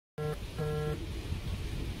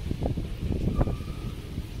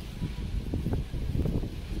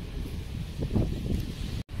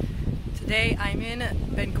Today I'm in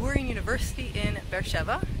Ben Gurion University in Beer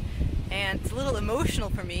Sheva, and it's a little emotional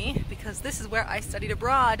for me because this is where I studied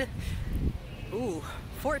abroad,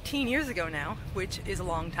 14 years ago now, which is a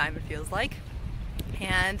long time it feels like.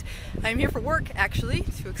 And I'm here for work actually,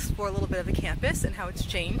 to explore a little bit of the campus and how it's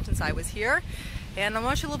changed since I was here. And I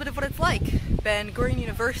want to show you a little bit of what it's like. Ben Gurion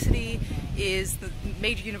University is the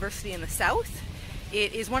major university in the south.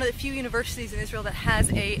 It is one of the few universities in Israel that has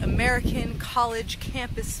an American college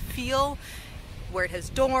campus feel, where it has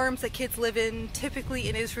dorms that kids live in. Typically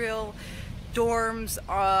in Israel, dorms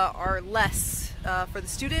are less for the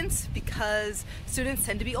students because students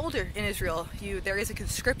tend to be older in Israel. There is a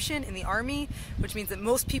conscription in the army, which means that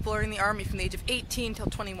most people are in the army from the age of 18 till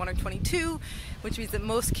 21 or 22, which means that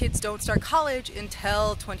most kids don't start college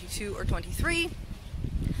until 22 or 23.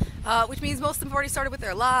 Which means most of them have already started with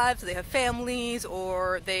their lives, they have families,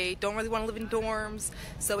 or they don't really want to live in dorms,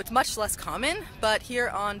 so it's much less common. But here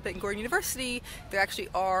on Ben Gurion University, there actually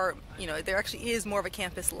is more of a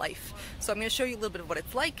campus life. So I'm going to show you a little bit of what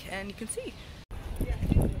it's like, and you can see.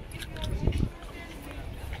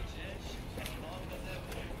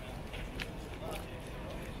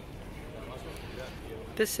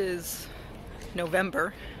 This is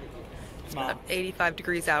November. It's about 85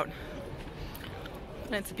 degrees out.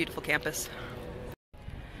 And it's a beautiful campus.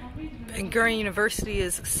 Ben Gurion University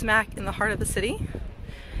is smack in the heart of the city.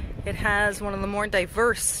 It has one of the more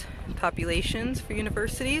diverse populations for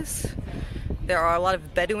universities. There are a lot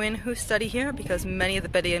of Bedouin who study here because many of the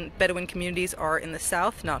Bedouin communities are in the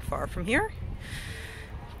south, not far from here.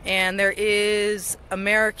 And there is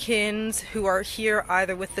Americans who are here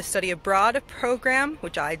either with the study abroad program,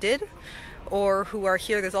 which I did, or who are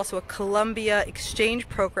here. There's also a Columbia exchange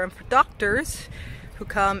program for doctors who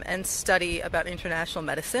come and study about international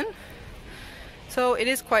medicine. So it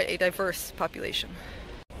is quite a diverse population.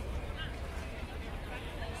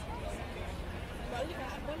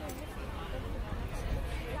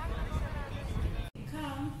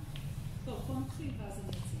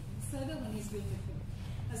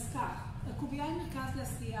 אז כך, הקובייה היא מרכז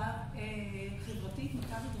לעשייה חברתית,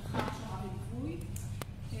 מרכז הדרכה, הכשרה וליווי.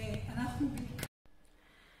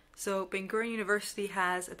 So Ben Gurion University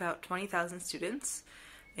has about 20,000 students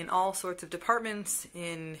in all sorts of departments,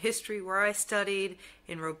 in history where I studied,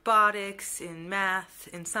 in robotics, in math,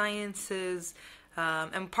 in sciences,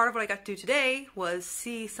 and part of what I got to do today was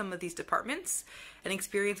see some of these departments and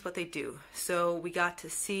experience what they do. So we got to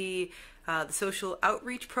see the social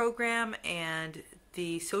outreach program and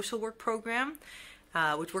the social work program,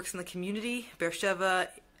 which works in the community. Beer Sheva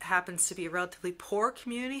happens to be a relatively poor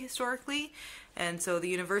community historically, and so the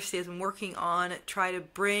university has been working on trying to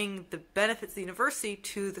bring the benefits of the university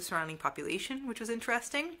to the surrounding population, which was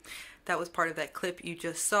interesting. That was part of that clip you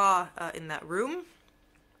just saw in that room.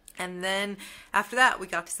 And then after that we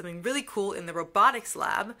got to something really cool in the robotics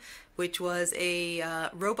lab, which was a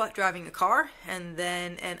robot driving a car, and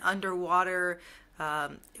then an underwater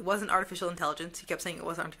it wasn't artificial intelligence. He kept saying it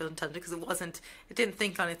wasn't artificial intelligence because it didn't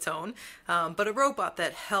think on its own, but a robot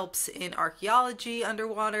that helps in archaeology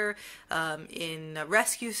underwater, in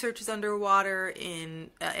rescue searches underwater,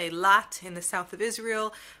 in Eilat in the south of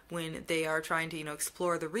Israel when they are trying to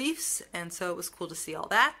explore the reefs, and so it was cool to see all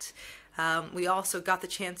that. We also got the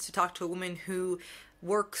chance to talk to a woman who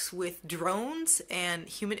works with drones and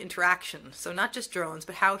human interaction. So not just drones,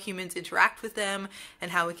 but how humans interact with them and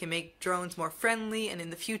how we can make drones more friendly, and in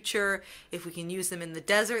the future, if we can use them in the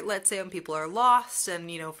desert, let's say, when people are lost. And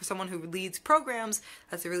for someone who leads programs,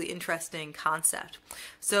 that's a really interesting concept.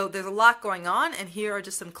 So there's a lot going on, and here are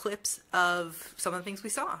just some clips of some of the things we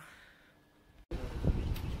saw.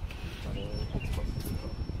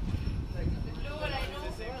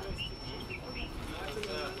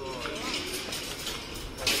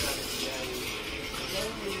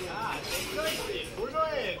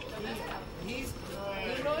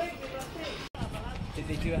 Did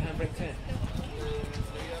they do a handbrake too?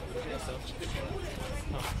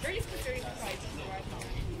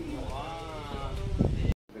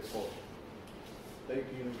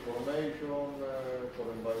 Taking information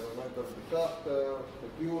for environmental disaster,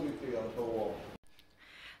 security, and so on.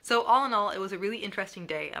 So all in all, it was a really interesting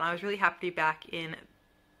day, and I was really happy to be back in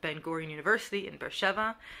Ben Gurion University in Beer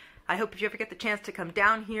Sheva. I hope if you ever get the chance to come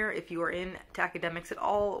down here, if you are into academics at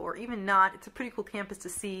all, or even not, it's a pretty cool campus to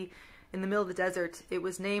see in the middle of the desert. It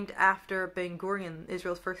was named after Ben Gurion,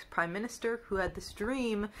 Israel's first prime minister, who had this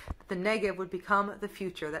dream that the Negev would become the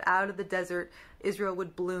future, that out of the desert Israel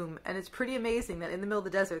would bloom. And it's pretty amazing that in the middle of the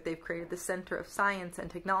desert they've created the center of science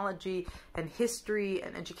and technology and history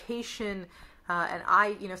and education. And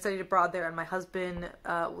I, studied abroad there, and my husband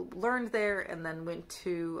learned there and then went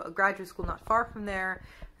to a graduate school not far from there.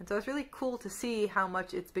 And so it's really cool to see how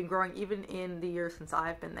much it's been growing even in the years since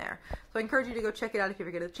I've been there. So I encourage you to go check it out if you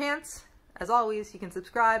ever get a chance. As always, you can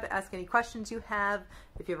subscribe, ask any questions you have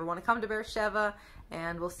if you ever want to come to Beer Sheva,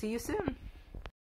 and we'll see you soon.